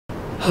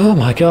Oh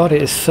my god,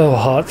 it is so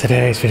hot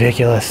today, it's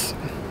ridiculous.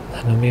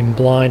 And I'm being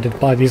blinded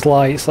by these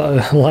lights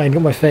that are lining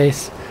up my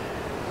face.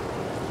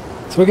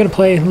 So we're going to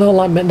play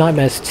Little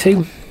Nightmares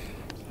 2.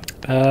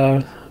 I'm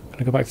going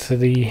to go back to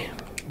the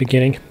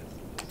beginning.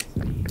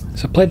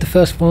 So I played the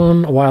first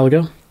one a while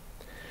ago.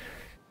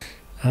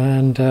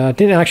 And I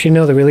didn't actually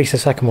know they released the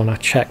second one. I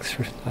checked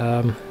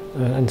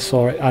and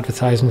saw it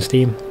advertised on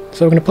Steam.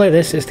 So we're going to play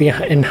this. It's the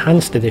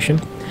Enhanced Edition.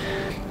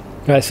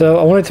 Right, so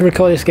I wanted to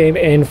record this game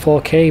in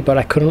 4K, but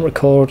I couldn't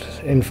record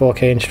in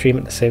 4K and stream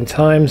at the same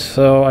time,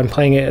 so I'm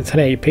playing it at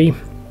 1080p,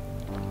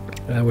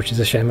 which is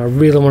a shame. I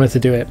really wanted to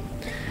do it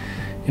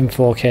in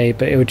 4K,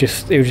 but it would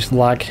just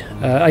lag.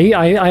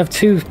 I have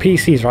two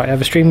PCs, right? I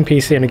have a streaming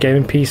PC and a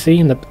gaming PC,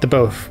 and they're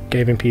both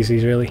gaming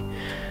PCs, really.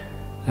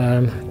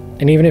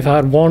 And even if I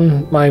had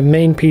my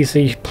main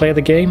PC play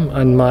the game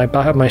and my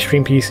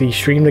stream PC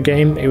stream the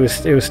game, it was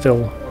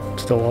still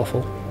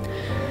awful.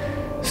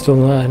 Still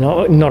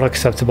not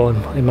acceptable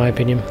in my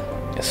opinion.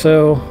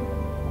 So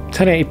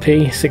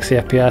 1080p 60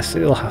 FPS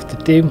it'll have to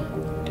do.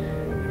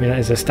 I mean, that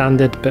is a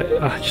standard, but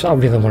I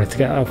really wanted to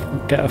get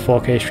a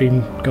 4K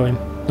stream going,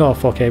 not a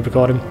 4K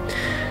recording.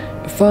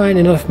 But fine,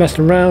 enough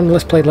messing around.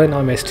 Let's play Little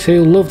Nightmares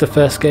 2. Love the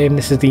first game.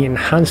 This is the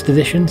Enhanced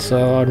Edition,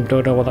 so I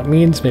don't know what that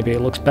means. Maybe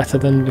it looks better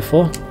than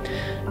before.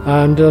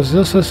 And there's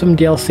also some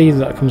DLC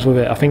that comes with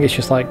it. I think it's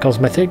just like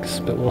cosmetics,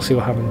 but we'll see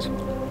what happens.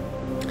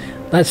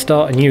 Let's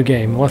start a new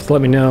game. You'll have to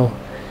let me know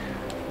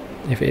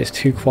if it is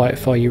too quiet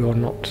for you or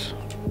not,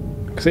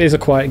 because it is a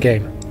quiet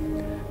game.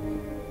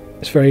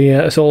 It's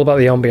all about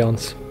the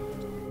ambience.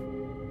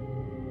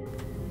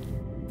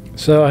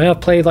 So I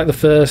have played like the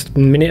first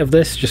minute of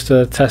this just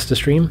to test the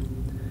stream,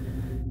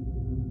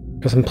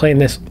 because I'm playing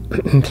this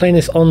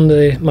on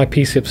my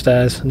PC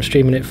upstairs. I'm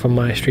streaming it from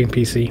my stream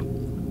PC.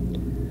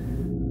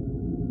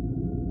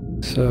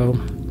 So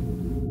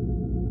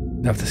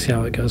I have to see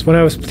how it goes. When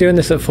I was doing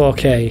this at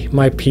 4K,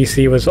 my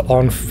PC was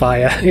on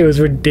fire. It was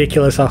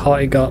ridiculous how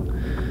hot it got.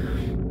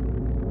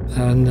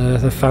 And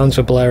the fans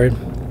were blaring.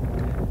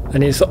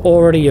 And it's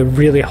already a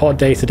really hot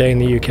day today in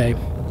the UK.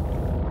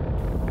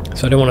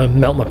 So I don't want to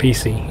melt my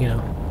PC, you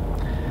know.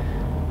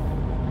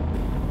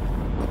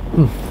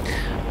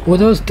 Were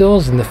those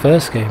doors in the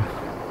first game?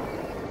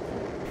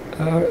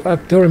 I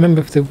don't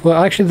remember if they were.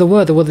 Actually, there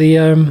were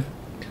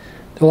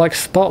like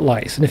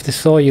spotlights, and if they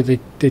saw you,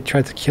 they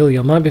tried to kill you.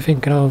 I might be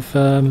thinking of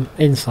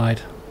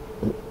Inside.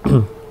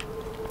 But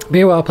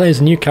here we are playing as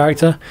a new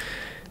character.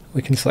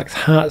 We can select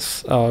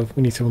hats. Oh,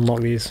 we need to unlock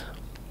these.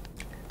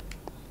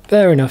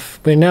 Fair enough.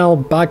 We're now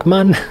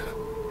Bagman.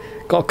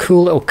 Got a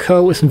cool little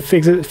coat with some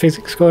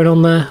physics going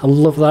on there. I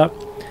love that.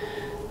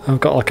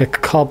 I've got like a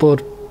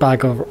cardboard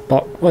bag of...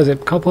 What is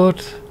it?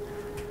 Cardboard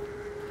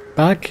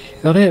bag?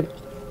 Is that it?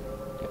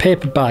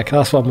 Paper bag.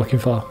 That's what I'm looking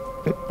for.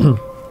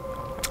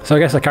 So I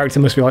guess the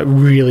character must be like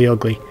really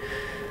ugly.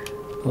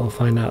 We'll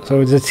find out. So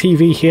there's a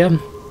TV here,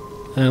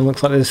 and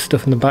looks like there's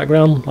stuff in the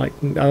background. Like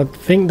I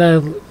think they're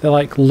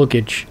like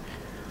luggage.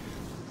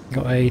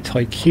 Got a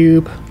toy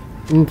cube.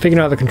 I'm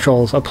figuring out the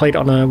controls. I played it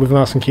on with a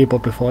mouse and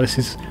keyboard before. This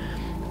is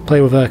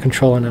play with a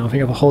controller now. I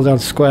think if I hold down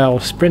square or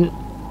sprint.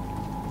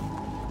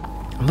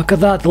 And look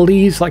at that. The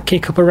leaves like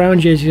kick up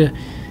around you as you're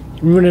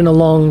running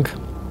along.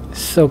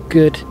 It's so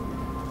good.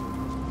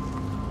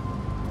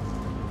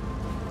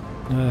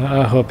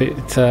 I hope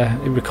it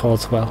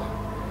records well.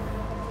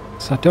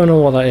 So I don't know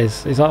what that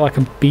is. Is that like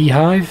a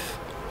beehive?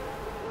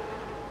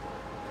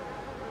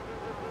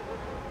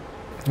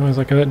 Oh, it's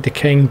like a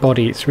decaying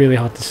body. It's really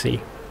hard to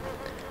see.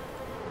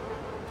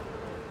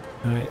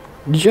 Alright,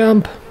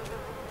 jump!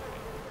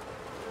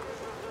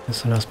 There's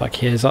something else back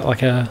here. Is that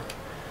like a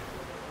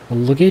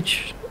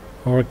luggage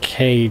or a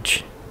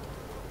cage?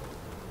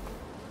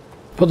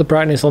 Put the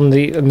brightness on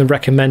the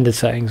recommended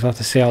settings. I'll have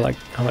to see how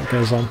that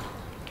goes on.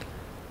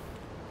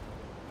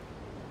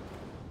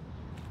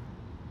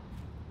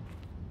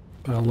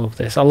 But I love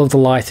this. I love the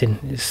lighting.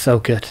 It's so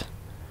good.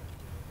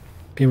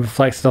 Being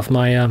reflected off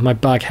my my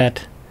bag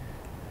head.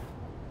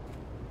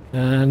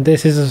 And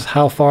this is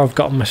how far I've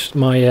gotten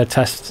my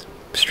test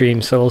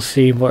stream, so we'll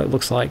see what it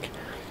looks like.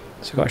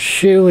 So I've got a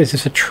shoe. Is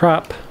this a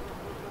trap?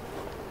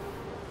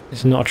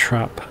 It's not a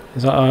trap.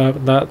 Is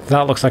that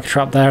that looks like a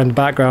trap there in the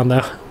background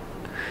there.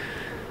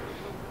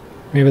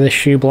 Maybe this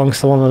shoe belongs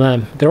to one of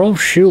them. They're all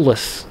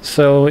shoeless,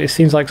 so it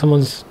seems like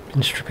someone's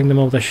been stripping them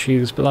of their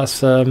shoes, but that's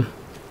something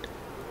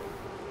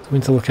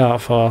to look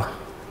out for,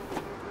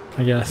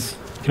 I guess.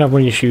 You can have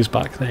one of your shoes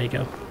back. There you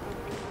go.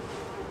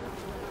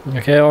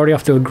 Okay, already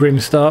off to a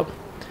grim start.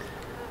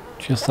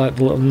 Just like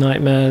the Little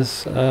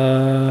Nightmares.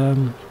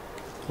 Little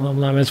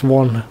Nightmares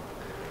 1.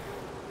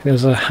 There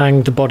was a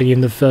hanged body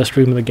in the first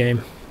room of the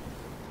game.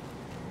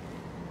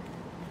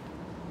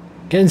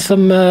 Getting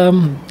some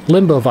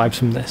Limbo vibes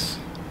from this.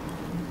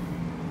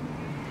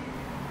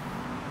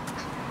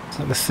 It's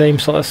like the same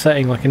sort of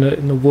setting, like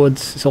in the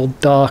woods. It's all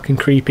dark and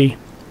creepy.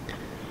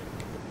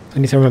 I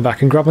need to remember I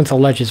can grab onto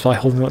ledges by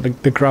holding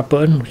like the grab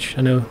button, which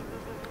I know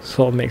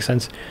sort of makes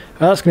sense.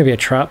 Oh, that's going to be a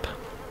trap.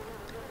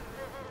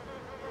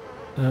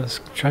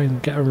 Let's try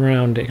and get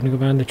around it. Can I go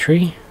behind the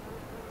tree?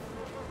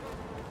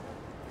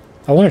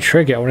 I want to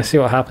trigger it, I want to see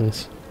what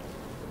happens.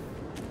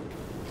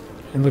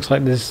 It looks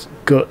like there's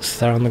guts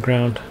there on the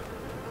ground.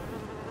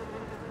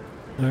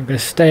 I'm going to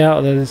stay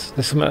out there.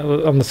 There's some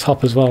on the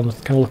top as well.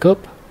 Can I look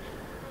up?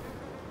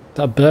 Is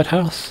that a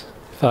birdhouse?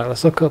 In fact,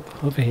 let's look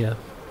up over here.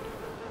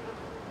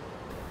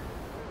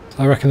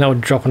 So I reckon that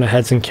would drop on our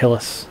heads and kill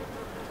us.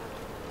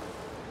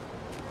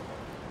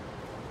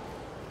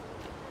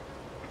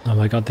 Oh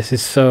my god, this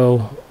is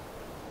so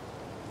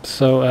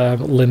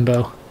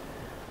limbo.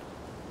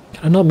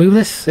 Can I not move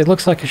this? It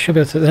looks like I should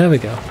be able to. There we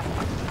go.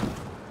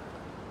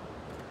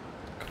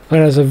 But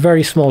as a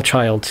very small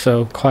child,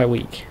 so quite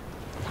weak.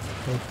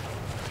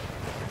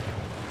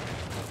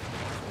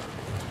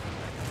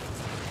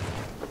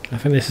 I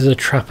think this is a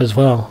trap as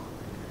well.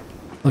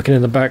 Looking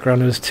in the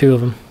background, there's two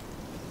of them.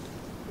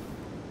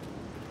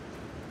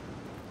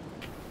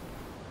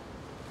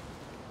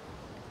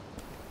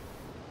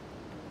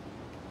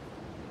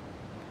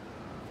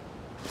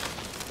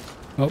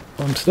 Oh,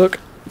 I'm stuck.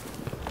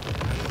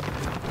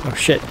 Oh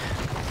shit.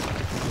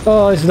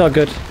 Oh, this is not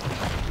good.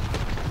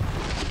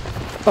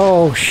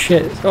 Oh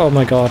shit. Oh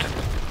my god.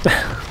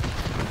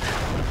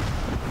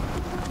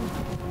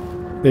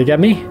 Did it get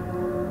me?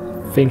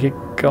 I think it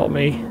got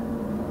me.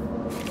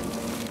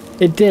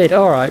 It did,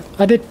 alright.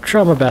 I did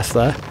try my best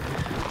there.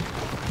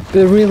 But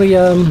it really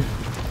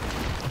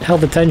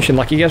held the tension,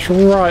 like it gets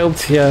right up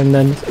to you and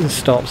then it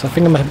stops. I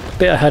think I'm a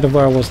bit ahead of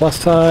where I was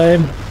last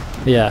time.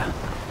 Yeah.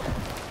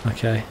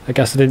 Okay, I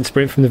guess I didn't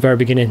sprint from the very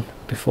beginning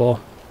before.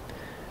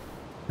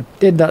 I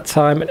did that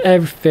time and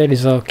everything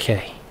is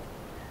okay.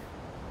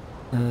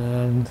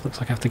 And looks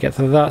like I have to get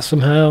to that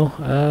somehow.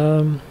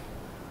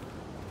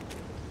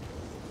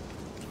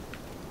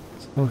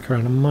 Let's look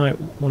around. I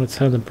might want to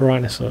turn the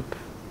brightness up.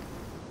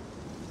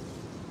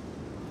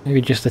 Maybe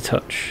just a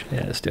touch.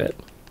 Yeah, let's do it.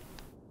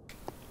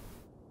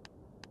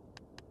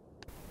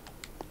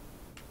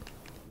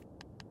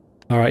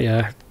 Alright,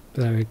 yeah.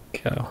 There we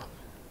go.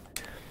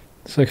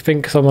 So I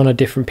think because I'm on a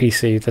different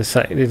PC,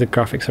 the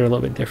graphics are a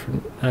little bit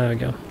different. There we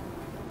go.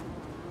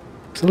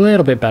 It's a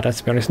little bit better,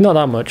 to be honest. Not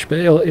that much, but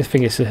I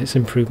think it's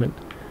improvement.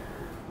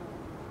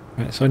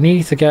 Right, so I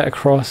need to get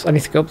across. I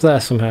need to go up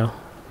there somehow.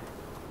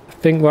 I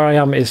think where I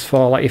am is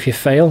for, like, if you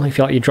fail, if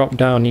you drop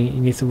down, you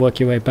need to work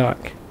your way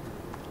back.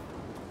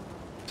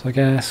 So I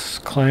guess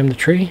climb the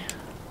tree.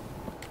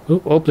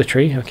 Oh, up the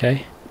tree,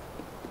 okay.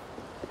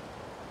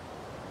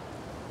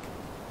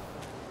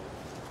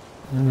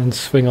 And then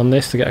swing on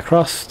this to get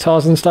across,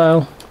 Tarzan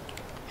style.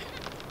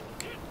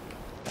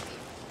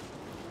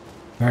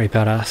 Very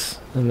badass.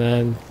 And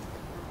then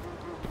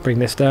bring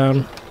this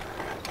down.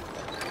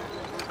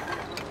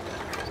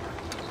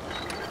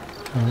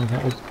 Oh,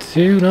 that'll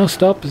do. No,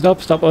 stop.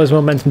 Oh, there's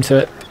momentum to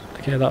it.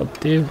 Okay, that'll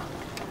do.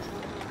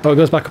 Oh, it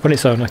goes back up on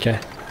its own. Okay,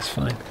 that's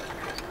fine.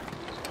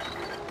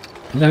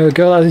 There we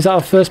go. Is that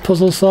our first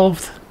puzzle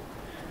solved?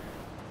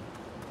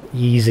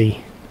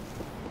 Easy.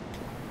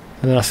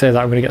 And then I say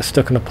that I'm going to get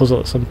stuck on a puzzle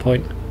at some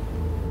point.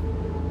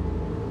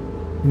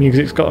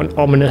 Music's got an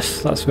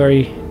ominous. That's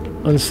very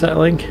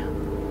unsettling.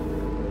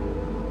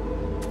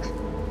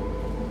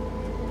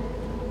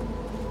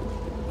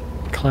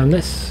 Climb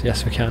this?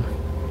 Yes, we can.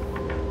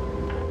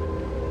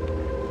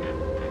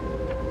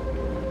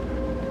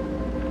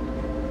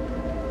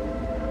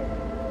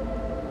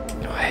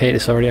 Oh, I hate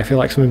this already. I feel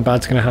like something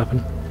bad's going to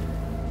happen.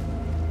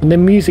 When the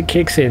music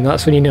kicks in,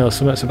 that's when you know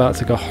something's about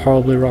to go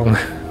horribly wrong.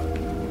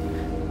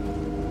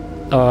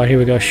 Oh, here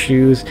we go,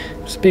 shoes.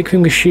 There's a big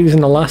thing with shoes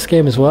in the last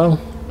game as well.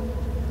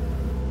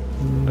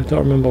 I don't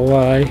remember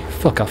why.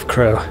 Fuck off,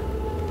 Crow.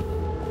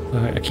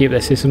 Alright, I keep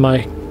this. This is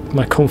my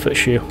comfort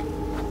shoe.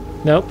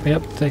 Nope,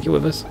 yep, take it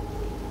with us.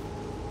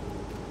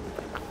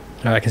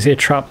 Alright, I can see a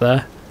trap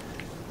there.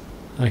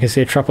 I can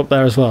see a trap up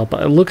there as well,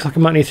 but it looks like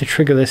I might need to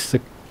trigger this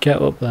to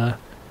get up there.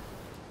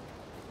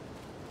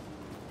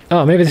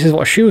 Oh, maybe this is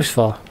what a shoe is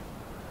for.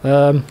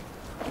 Oh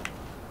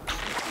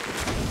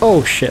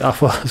shit, I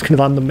thought it was going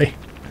to land on me.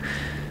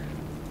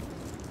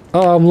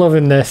 Oh, I'm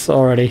loving this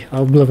already.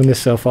 I'm loving this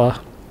so far.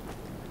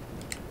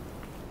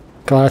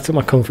 Glad I took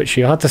my comfort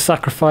shoe. I had to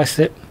sacrifice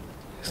it.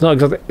 It's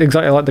not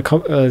exactly like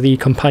the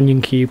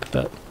companion cube,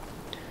 but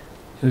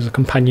it was a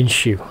companion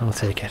shoe. I'll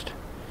take it.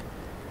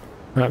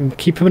 Right, I'm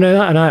keeping an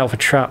eye out for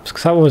traps,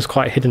 because that one was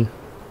quite hidden.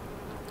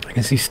 I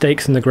can see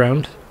stakes in the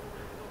ground.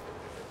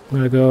 I'm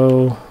going to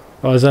go...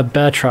 Oh, is that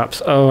bear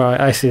traps? Oh, right,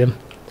 I see them.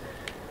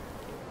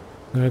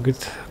 I'm going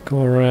to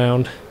go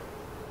around.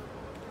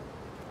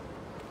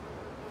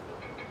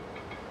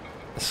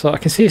 So I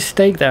can see a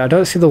stake there. I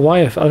don't see the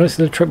wire. I don't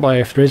see the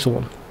tripwire if there is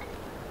one.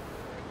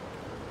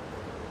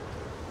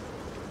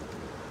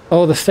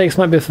 Oh, the stakes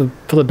might be for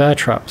the bear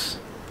traps.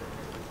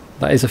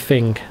 That is a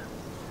thing.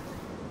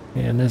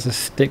 Yeah, and there's a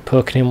stick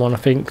poking in one. I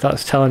think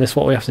that's telling us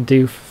what we have to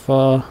do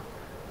for a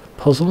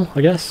puzzle, I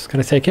guess. Can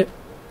I take it?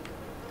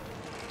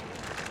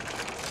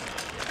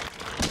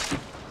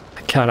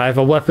 I can't. I have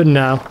a weapon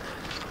now.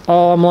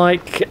 Oh, I'm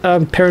like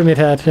Pyramid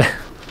Head.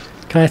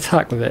 Can I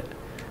attack with it?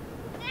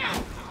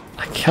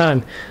 I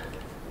can.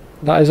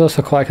 That is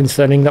also quite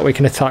concerning that we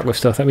can attack with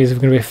stuff. That means we're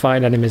going to be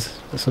fighting enemies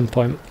at some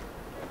point.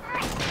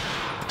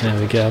 There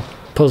we go.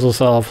 Puzzle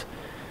solved.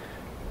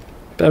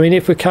 But I mean,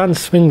 if we can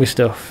swing with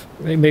stuff,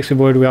 it makes me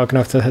worried we are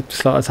going to have to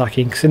start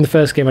attacking. Because in the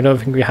first game, I don't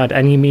think we had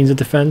any means of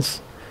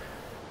defense.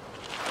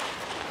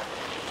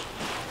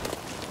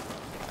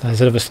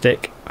 There's another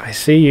stick. I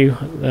see you.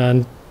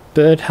 And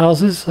bird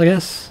houses, I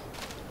guess.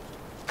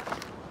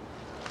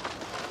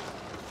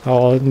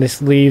 Oh, and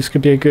this leaves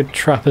could be a good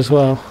trap as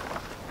well.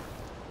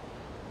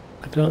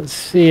 I don't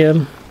see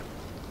him.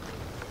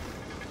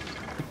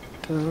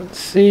 Don't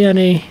see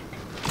any.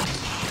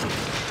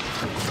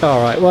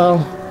 Alright, well,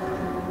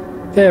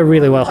 they're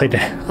really well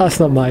hidden. That's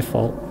not my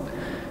fault.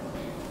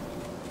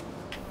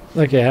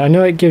 Okay, I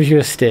know it gives you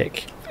a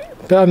stick,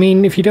 but I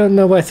mean, if you don't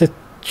know where to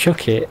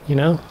chuck it, you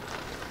know?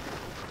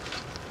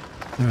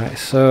 Alright,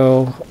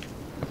 so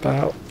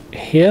about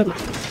here.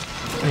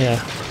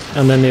 Yeah,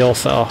 and then they all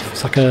set off.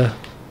 It's like a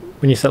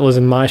when you set loads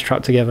of mice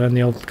trapped together and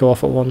they all go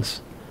off at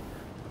once.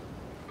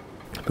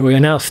 But we are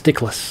now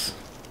stickless.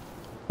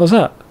 What's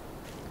that?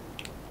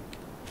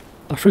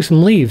 I threw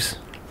some leaves.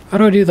 How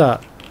do I do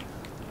that?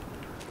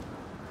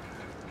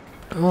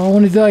 Oh, I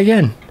want to do that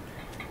again.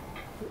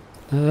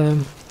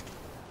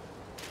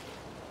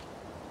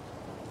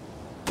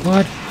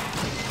 What?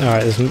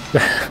 Alright,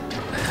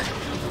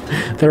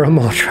 there are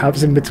more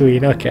traps in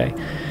between, okay.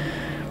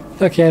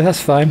 Okay,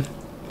 that's fine.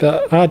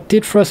 But I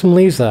did throw some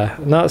leaves there,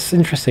 and that's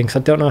interesting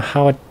because I don't know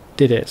how I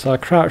did it. So I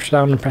crouched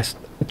down and pressed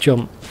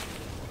jump.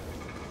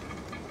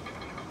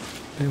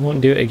 It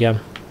won't do it again.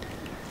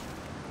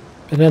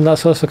 And then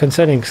that's also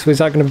concerning, because is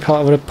that going to be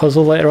part of a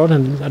puzzle later on,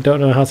 and I don't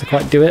know how to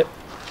quite do it.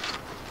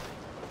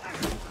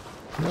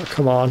 Oh,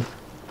 come on.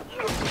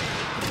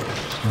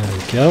 There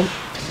we go.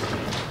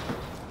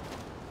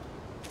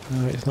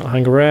 Let's not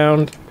hang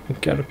around.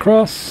 Get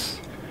across.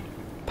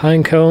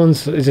 Pine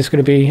cones. Is this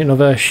going to be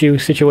another shoe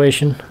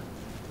situation?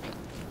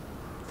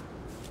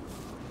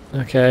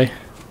 Okay.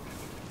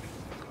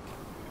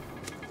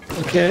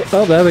 Okay.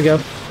 Oh, there we go.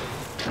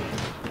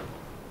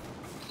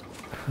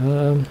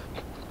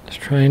 Let's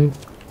try and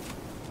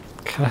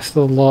cast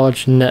a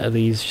large net of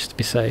these just to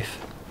be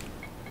safe.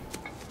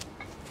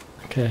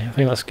 Okay, I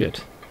think that's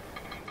good.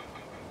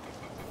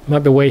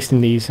 Might be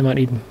wasting these. I might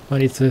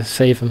need to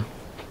save them.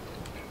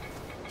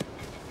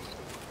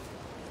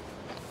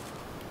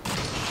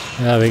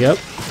 There we go.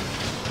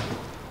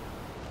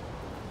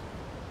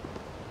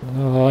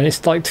 Oh, and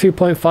it's like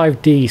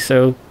 2.5D,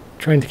 so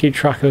trying to keep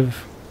track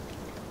of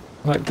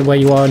like the way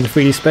you are in the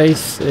 3D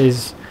space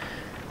is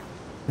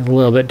a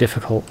little bit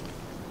difficult.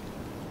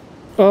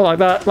 Oh, like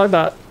that, like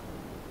that.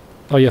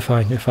 Oh, you're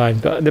fine,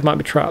 but there might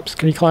be traps.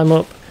 Can you climb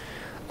up?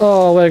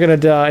 Oh, we're gonna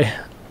die.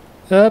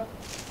 Up.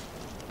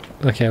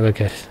 Okay, we're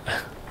good.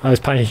 I was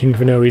panicking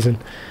for no reason.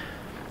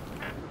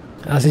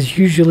 As is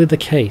usually the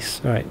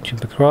case. Alright,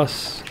 jump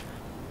across.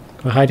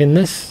 Can I hide in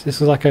this? This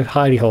is like a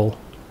hidey hole.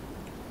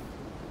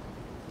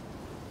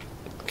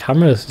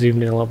 Camera's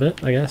zoomed in a little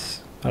bit, I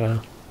guess. I don't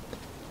know.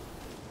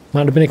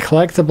 Might have been a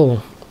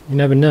collectible. You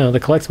never know. The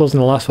collectibles in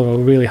the last one were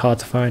really hard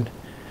to find.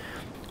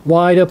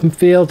 Wide open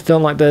field.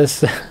 Don't like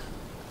this.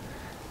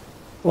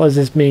 What does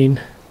this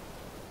mean?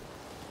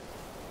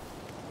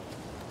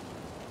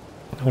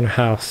 I want a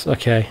house.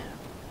 Okay.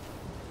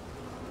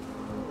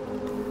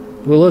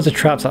 Well, loads of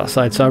traps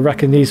outside, so I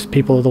reckon these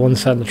people are the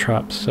ones setting the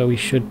traps, so we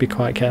should be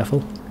quite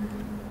careful.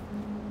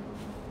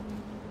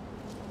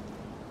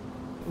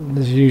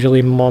 There's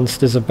usually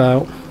monsters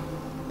about.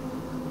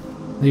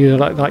 These are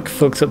like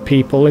fucked up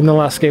people. In the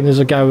last game there's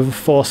a guy with a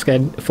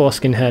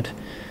foreskin head.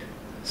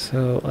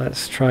 So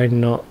let's try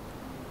not...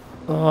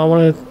 Oh, I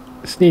want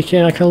to sneak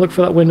in. I can look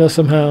for that window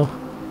somehow.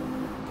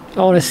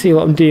 I want to see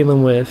what I'm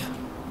dealing with.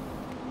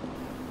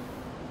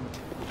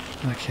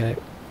 Okay.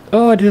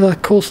 Oh, I did a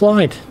cool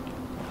slide.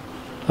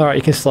 Alright,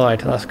 you can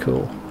slide. That's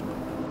cool.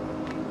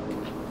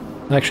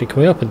 Actually,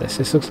 can we open this?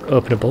 This looks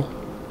openable.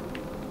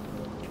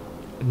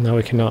 No,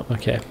 we cannot.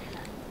 Okay.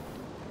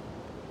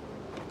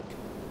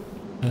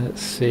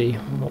 Let's see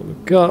what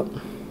we've got.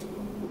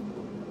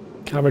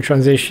 Camera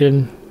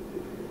transition.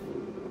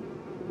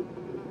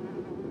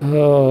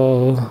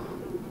 Oh.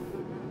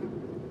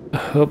 I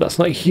hope that's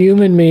not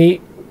human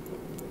meat.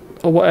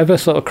 Or whatever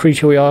sort of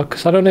creature we are.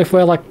 Because I don't know if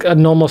we're like a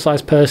normal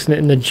sized person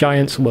in the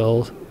giant's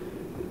world.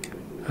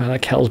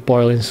 That kettle's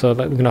boiling, so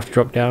that we're going to have to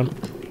drop down.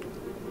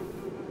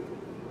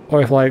 Or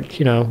if, like,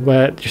 you know,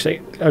 we're just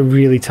a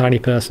really tiny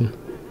person.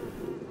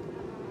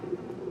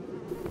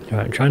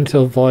 Right, I'm trying to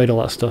avoid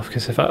all that stuff,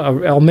 because if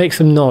I'll make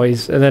some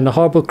noise, and then a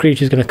horrible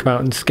creature's going to come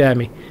out and scare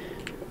me.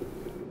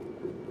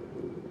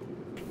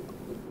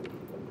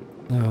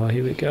 Oh,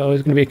 here we go.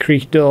 There's going to be a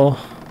creaky door.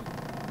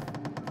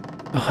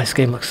 Oh, this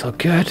game looks so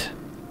good.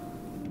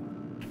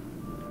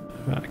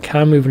 Right, I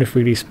can move in a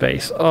 3D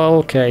space. Oh,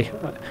 okay.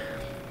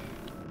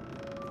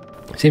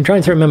 See, I'm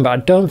trying to remember. I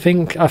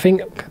think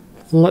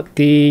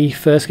the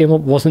first game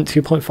wasn't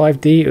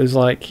 2.5D. It was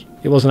like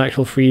it was an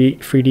actual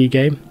 3D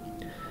game,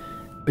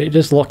 but it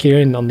does lock you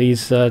in on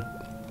these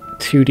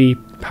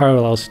 2D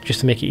parallels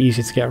just to make it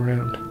easier to get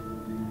around.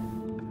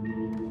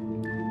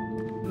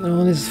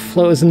 Oh, there's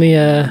floaters in the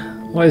air.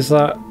 What is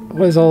that?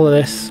 What is all of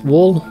this?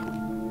 Wool?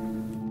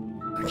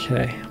 I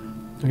Okay.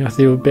 I'm gonna have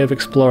to do a bit of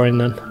exploring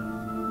then.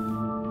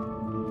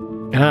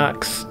 An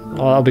axe.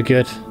 Oh, that'll be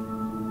good.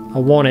 I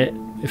want it.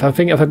 If I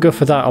go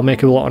for that, I'll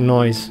make a lot of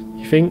noise.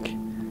 You think?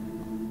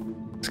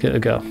 Let's give it a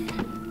go.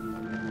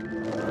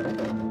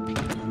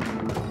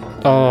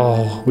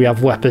 Oh, we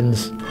have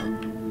weapons.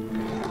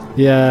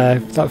 Yeah,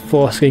 if that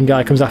foreskin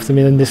guy comes after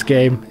me in this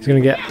game, he's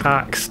gonna get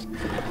axed.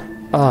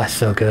 Oh, it's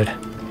so good.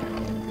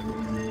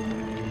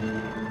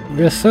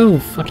 We're so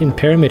fucking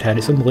Pyramid Head,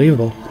 it's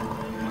unbelievable.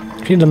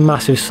 I need a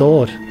massive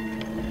sword.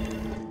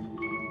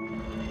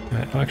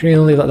 Right, I'm actually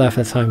gonna leave that there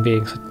for the time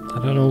being, so I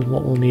don't know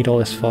what we'll need all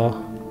this for.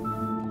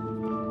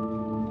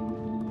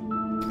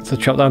 So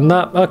chop down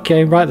that,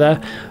 okay, right there.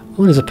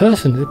 Oh, there's a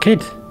person, a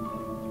kid.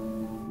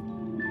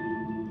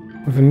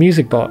 With a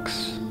music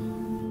box.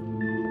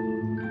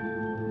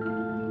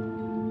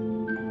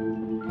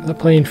 They're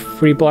playing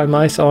Three Blind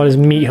Mice. Oh, there's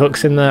meat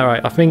hooks in there.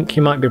 Right, I think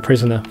he might be a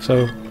prisoner,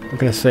 so I'm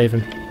gonna save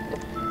him.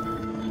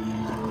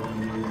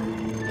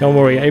 Don't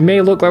worry, it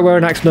may look like we're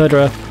an axe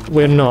murderer.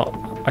 We're not,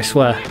 I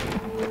swear.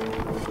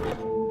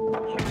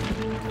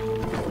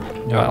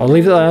 Alright, I'll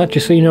leave it there,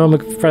 just so you know I'm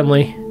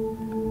friendly.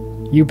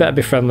 You better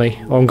be friendly,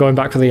 or I'm going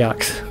back for the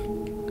axe.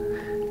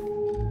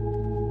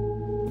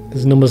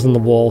 There's numbers on the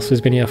wall, so he's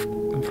been here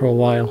for a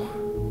while.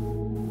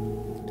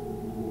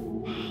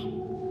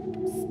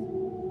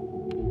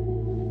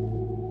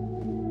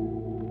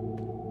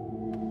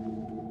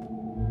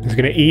 He's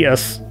gonna eat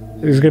us.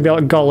 He's gonna be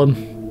like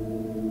Gollum.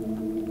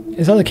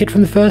 Is that the kid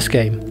from the first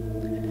game?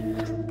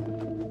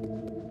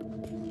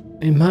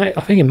 It might.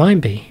 I think it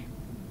might be.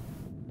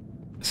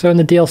 So in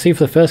the DLC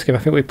for the first game, I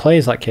think we play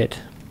as that kid,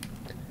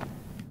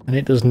 and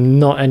it does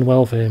not end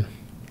well for him.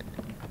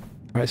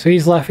 Right, so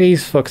he's left.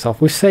 He's fucked off.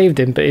 We've saved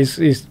him, but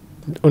he's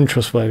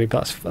untrustworthy.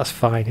 But that's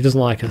fine. He doesn't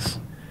like us.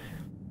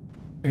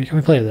 Can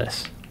we play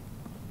this?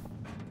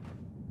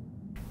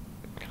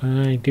 Can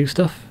I do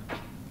stuff?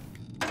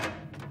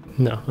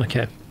 No.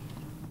 Okay.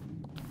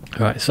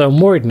 Alright, so I'm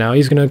worried now.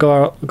 He's gonna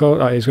go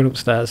he's going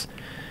upstairs.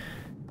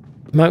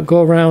 He might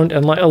go around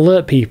and like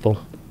alert people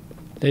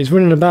that he's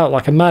running about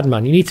like a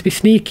madman. You need to be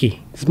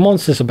sneaky. There's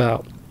monsters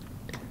about.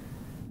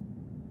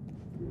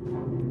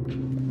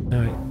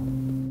 Alright.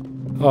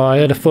 Oh, I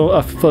heard a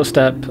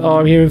footstep. Oh,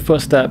 I'm hearing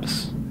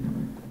footsteps.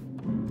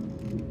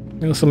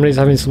 You know, somebody's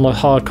having some like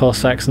hardcore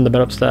sex in the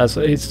bed upstairs.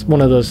 It's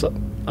one of those.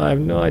 I have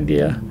no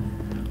idea.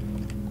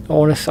 I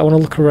want to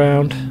look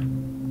around.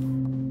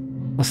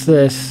 What's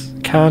this?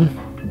 Can.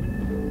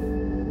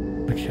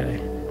 Okay.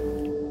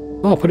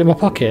 Oh, put it in my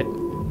pocket.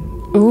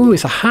 Ooh,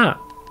 it's a hat.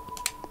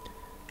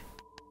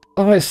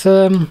 Oh, it's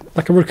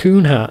like a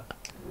raccoon hat.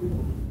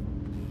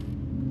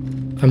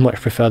 I much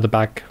prefer the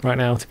bag right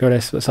now, to be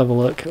honest. Let's have a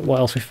look at what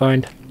else we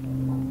find.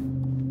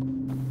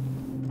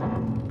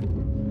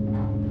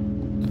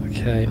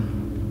 Okay.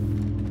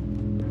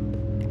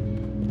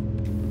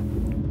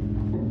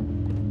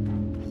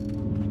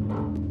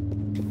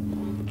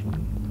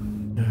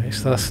 Alright,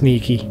 so that's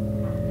sneaky.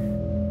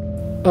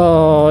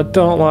 Oh, I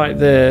don't like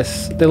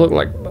this. They look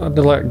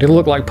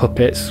like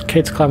puppets.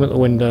 Kids climb out the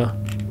window.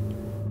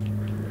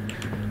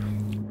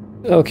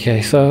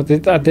 Okay, so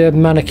they're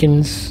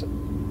mannequins.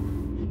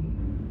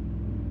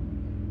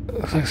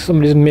 Looks like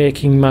somebody's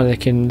making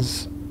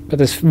mannequins, but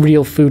there's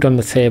real food on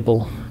the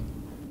table.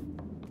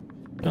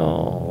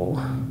 Oh.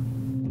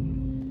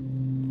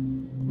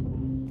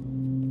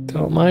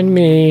 Don't mind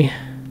me.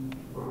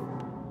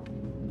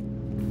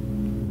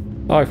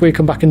 Oh, if we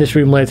come back in this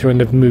room later and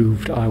they've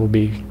moved, I will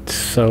be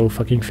so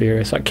fucking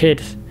furious. Like,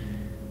 kid.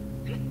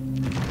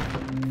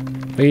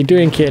 What are you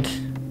doing, kid?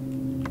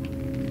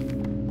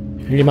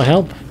 You need my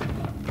help?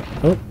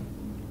 Oh.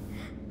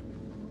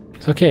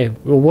 It's okay,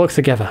 we'll work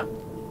together.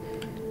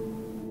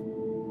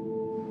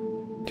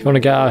 If you want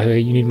to get out of here,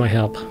 you need my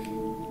help.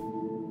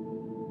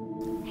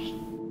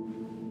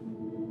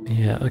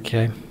 Yeah,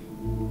 okay.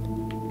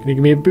 Can you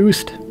give me a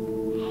boost?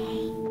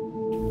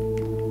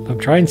 I'm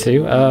trying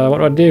to.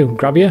 What do?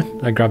 Grab you?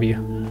 I grab you.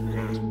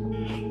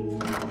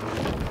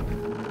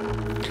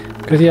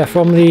 Because yeah,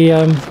 from the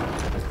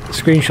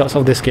screenshots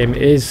of this game,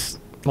 it is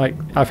like,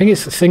 I think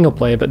it's a single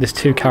player, but there's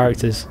two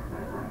characters.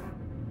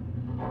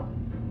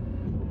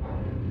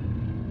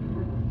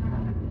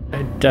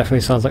 It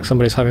definitely sounds like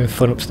somebody's having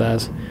fun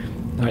upstairs.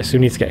 Alright, so we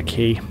need to get a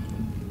key.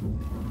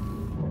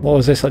 What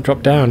was this that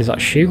dropped down? Is that a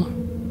shoe?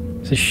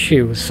 It's a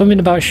shoe. There's something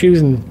about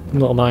shoes in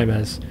Little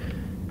Nightmares.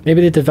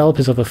 Maybe the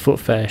developers of a foot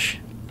fetish.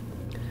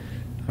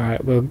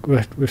 Alright,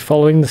 we're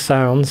following the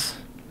sounds.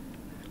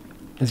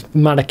 There's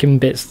mannequin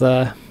bits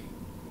there.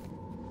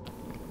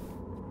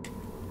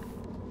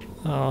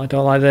 Oh, I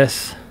don't like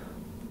this.